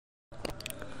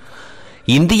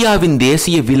இந்தியாவின்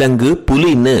தேசிய விலங்கு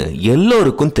புலின்னு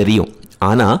எல்லோருக்கும் தெரியும்.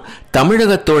 ஆனா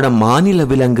தமிழகத்தோட மாநில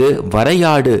விலங்கு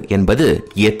வரையாடு என்பது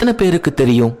எத்தனை பேருக்கு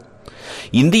தெரியும்?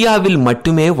 இந்தியாவில்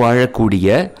மட்டுமே வாழக்கூடிய,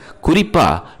 குறிப்பா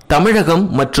தமிழகம்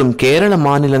மற்றும் கேரள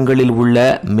மாநிலங்களில் உள்ள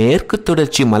மேற்கு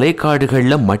தொடர்ச்சி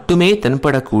மலைக்காடுகள்ல மட்டுமே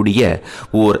தென்படக்கூடிய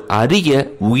ஓர் அரிய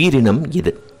உயிரினம்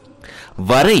இது.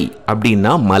 வரை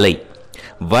அப்படின்னா மலை,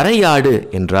 வரையாடு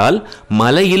என்றால்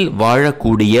மலையில்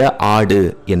வாழக்கூடிய ஆடு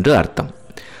என்று அர்த்தம்.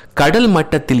 கடல்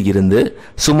மட்டத்தில் இருந்து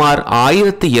சுமார்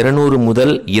 1200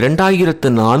 முதல்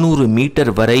 2400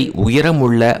 மீட்டர் வரை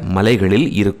உயரமுள்ள மலைகளில்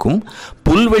இருக்கும்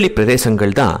புல்வெளி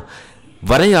பிரதேசங்கள் தான்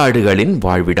வரையாடுகளின்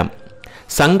வாழ்விடம்.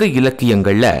 சங்க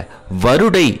இலக்கியங்கள்ல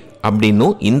வருடை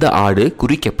அப்படின்னும் இந்த ஆடு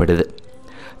குறிக்கப்படுது.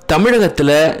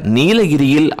 தமிழகத்துல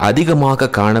நீலகிரியில் அதிகமாக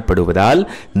காணப்படுவதால்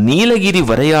நீலகிரி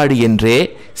வரையாடு என்றே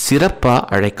சிறப்பா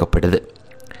அழைக்கப்படுது.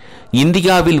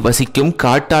 இந்தியாவில் வசிக்கும்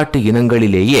காட்டாட்டு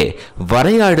இனங்களிலேயே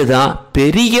வரையாடுதான்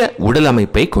பெரிய உடல்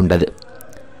அமைப்பை கொண்டது.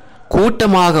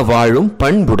 கூட்டமாக வாழும்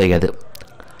பண்புடையது.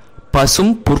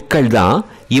 பசும் புற்கள் தான்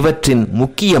இவற்றின்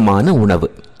முக்கியமான உணவு.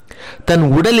 தன்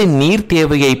உடலின் நீர்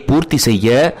தேவையை பூர்த்தி செய்ய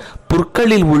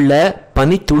புற்களில் உள்ள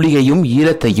பனித்துளியையும்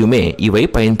ஈரத்தையுமே இவை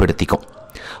பயன்படுத்திக்கும்.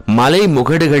 மலை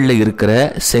முகடுகள்ல இருக்கிற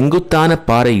செங்குத்தான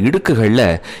பாறை இடுக்குகள்ல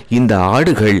இந்த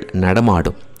ஆடுகள்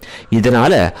நடமாடும்.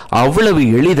 இதனால அவ்வளவு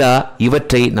எளிதா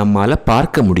இவற்றை நம்மால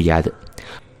பார்க்க முடியாது.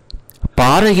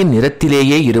 பாறையின்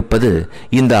நிறத்திலேயே இருப்பது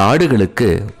இந்த ஆடுகளுக்கு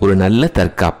ஒரு நல்ல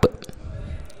தற்காப்பு.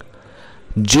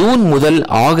 ஜூன் முதல்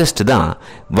ஆகஸ்ட் தான்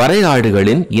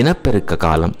வரையாடுகளின் இனப்பெருக்க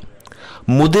காலம்.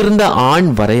 முதிர்ந்த ஆண்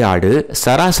வரையாடு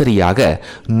சராசரியாக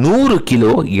 100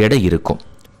 கிலோ எடை இருக்கும்.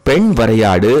 பெண்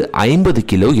வரையாடு 50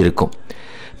 கிலோ இருக்கும்.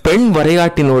 பெண்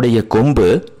வரையாட்டினுடைய கொம்பு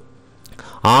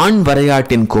ஆண்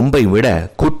வரையாட்டின் கொம்பை விட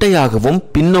குட்டையாகவும்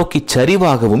பின்னோக்கி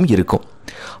சரிவாகவும் இருக்கும்.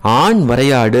 ஆண்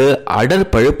வரையாடு அடர்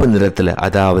பழுப்பு நிறத்துல,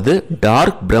 அதாவது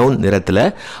டார்க் பிரவுன் நிறத்துல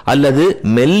அல்லது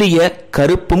மெல்லிய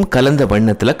கருப்பும் கலந்த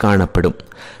வண்ணத்துல காணப்படும்.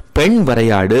 பெண்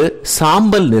வரையாடு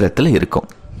சாம்பல் நிறத்துல இருக்கும்.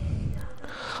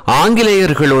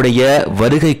 ஆங்கிலேயர்களுடைய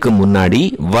வருகைக்கு முன்னாடி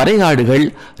வரையாடுகள்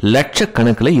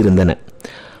லட்சக்கணக்கில் இருந்தன.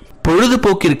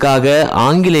 பொழுதுபோக்கிற்காக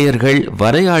ஆங்கிலேயர்கள்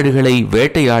வரையாடுகளை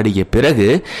வேட்டையாடிய பிறகு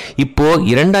இப்போ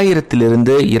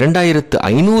 2000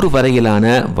 2500 வரையிலான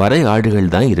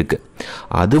வரையாடுகள் தான் இருக்கு.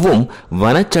 அதுவும்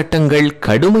வனச்சட்டங்கள்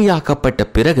கடுமையாக்கப்பட்ட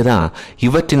பிறகுதான்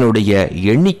இவற்றினுடைய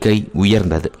எண்ணிக்கை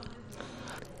உயர்ந்தது.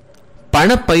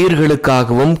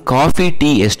 பணப்பயிர்களுக்காகவும் காஃபி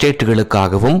டீ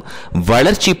எஸ்டேட்டுகளுக்காகவும்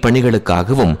வளர்ச்சி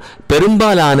பணிகளுக்காகவும்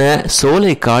பெரும்பாலான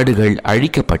சோலை காடுகள்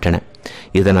அழிக்கப்பட்டன.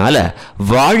 இதனால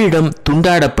வாழிடம்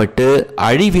துண்டாடப்பட்டு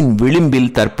அழிவின்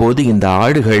விளிம்பில் தற்போது இந்த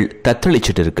ஆடுகள்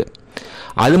தத்தளிச்சிட்டு இருக்கு.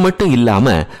 அது மட்டும் இல்லாம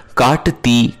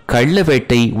காட்டுத்தீ, கள்ள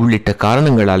வேட்டை உள்ளிட்ட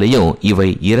காரணங்களாலேயும் இவை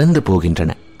இறந்து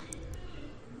போகின்றன.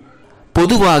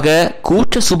 பொதுவாக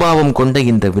கூற்ற சுபாவம் கொண்ட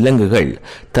இந்த விலங்குகள்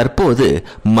தற்போது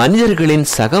மனிதர்களின்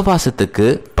சகவாசத்துக்கு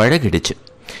பழகிடுச்சு.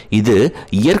 இது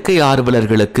இயற்கை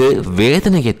ஆர்வலர்களுக்கு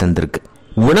வேதனையை தந்திருக்கு.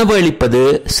 உணவு அளிப்பது,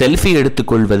 செல்ஃபி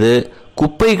எடுத்துக்கொள்வது,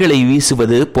 குப்பைகளை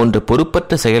வீசுவது போன்ற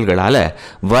பொறுப்பற்ற செயல்களால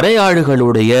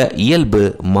வரையாடுகளுடைய இயல்பு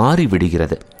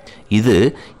மாறிவிடுகிறது. இது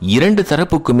 2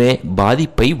 தரப்புக்குமே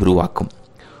பாதிப்பை உருவாக்கும்.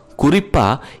 குறிப்பா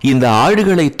இந்த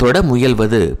ஆடுகளை தொட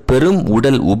முயல்வது பெரும்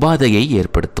உடல் உபாதையை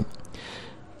ஏற்படுத்தும்.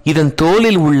 இதன்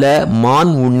தோலில் உள்ள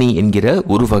மான் உண்ணி என்கிற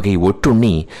ஒரு வகை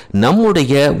ஒட்டுண்ணி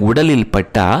நம்முடைய உடலில்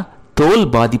பட்டா தோல்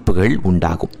பாதிப்புகள்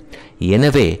உண்டாகும்.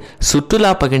 எனவே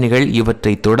சுற்றுலா பயணிகள்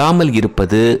இவற்றை தொடாமல்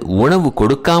இருப்பது, உணவு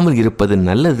கொடுக்காமல் இருப்பது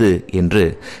நல்லது என்று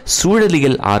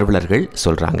சூழலியல் ஆர்வலர்கள்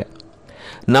சொல்றாங்க.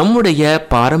 நம்முடைய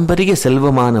பாரம்பரிய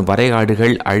செல்வமான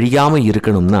வரையாடுகள் அழியாமல்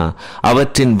இருக்கணும்னா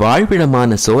அவற்றின்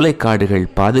வாழ்விடமான சோலைக்காடுகள்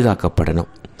பாதுகாக்கப்படணும்.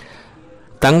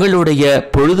 தங்களுடைய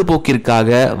பொழுதுபோக்கிற்காக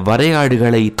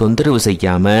வரையாடுகளை தொந்தரவு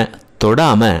செய்யாம,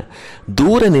 தொடாம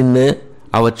தூர நின்று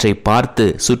அவற்றை பார்த்து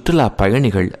சுற்றுலா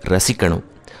பயணிகள் ரசிக்கணும்.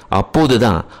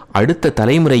 அப்போதுதான் அடுத்த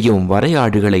தலைமுறையும்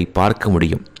வரையாடுகளை பார்க்க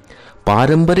முடியும்.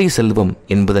 பாரம்பரிய செல்வம்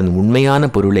என்பதன் உண்மையான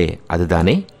பொருளே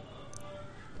அதுதானே.